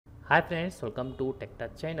Hi friends, welcome to Tech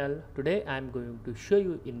Touch channel. Today I am going to show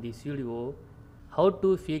you in this video how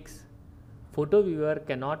to fix photo viewer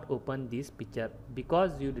cannot open this picture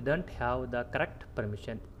because you didn't have the correct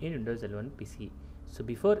permission in Windows 11 PC. So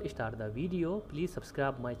before I start the video, please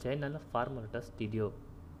subscribe my channel for more latest video.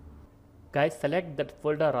 Guys, select that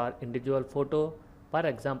folder or individual photo. For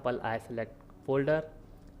example, I select folder,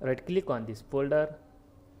 right click on this folder,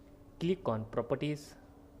 click on properties,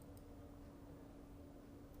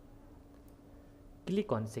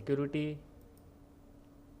 click on security.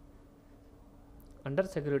 Under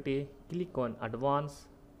security, click on advanced,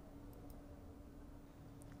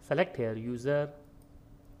 select here user,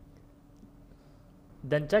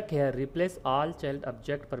 then check here replace all child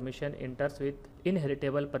object permission enters with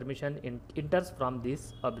inheritable permission enters from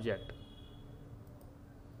this object.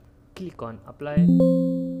 Click on apply,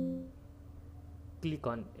 click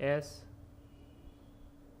on yes,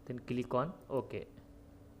 then click on OK.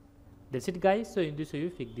 That's it guys. So in this way you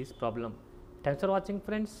fix this problem. Thanks for watching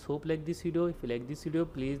friends. Hope you like this video. If you like this video,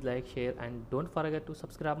 please like, share and don't forget to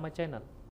subscribe my channel.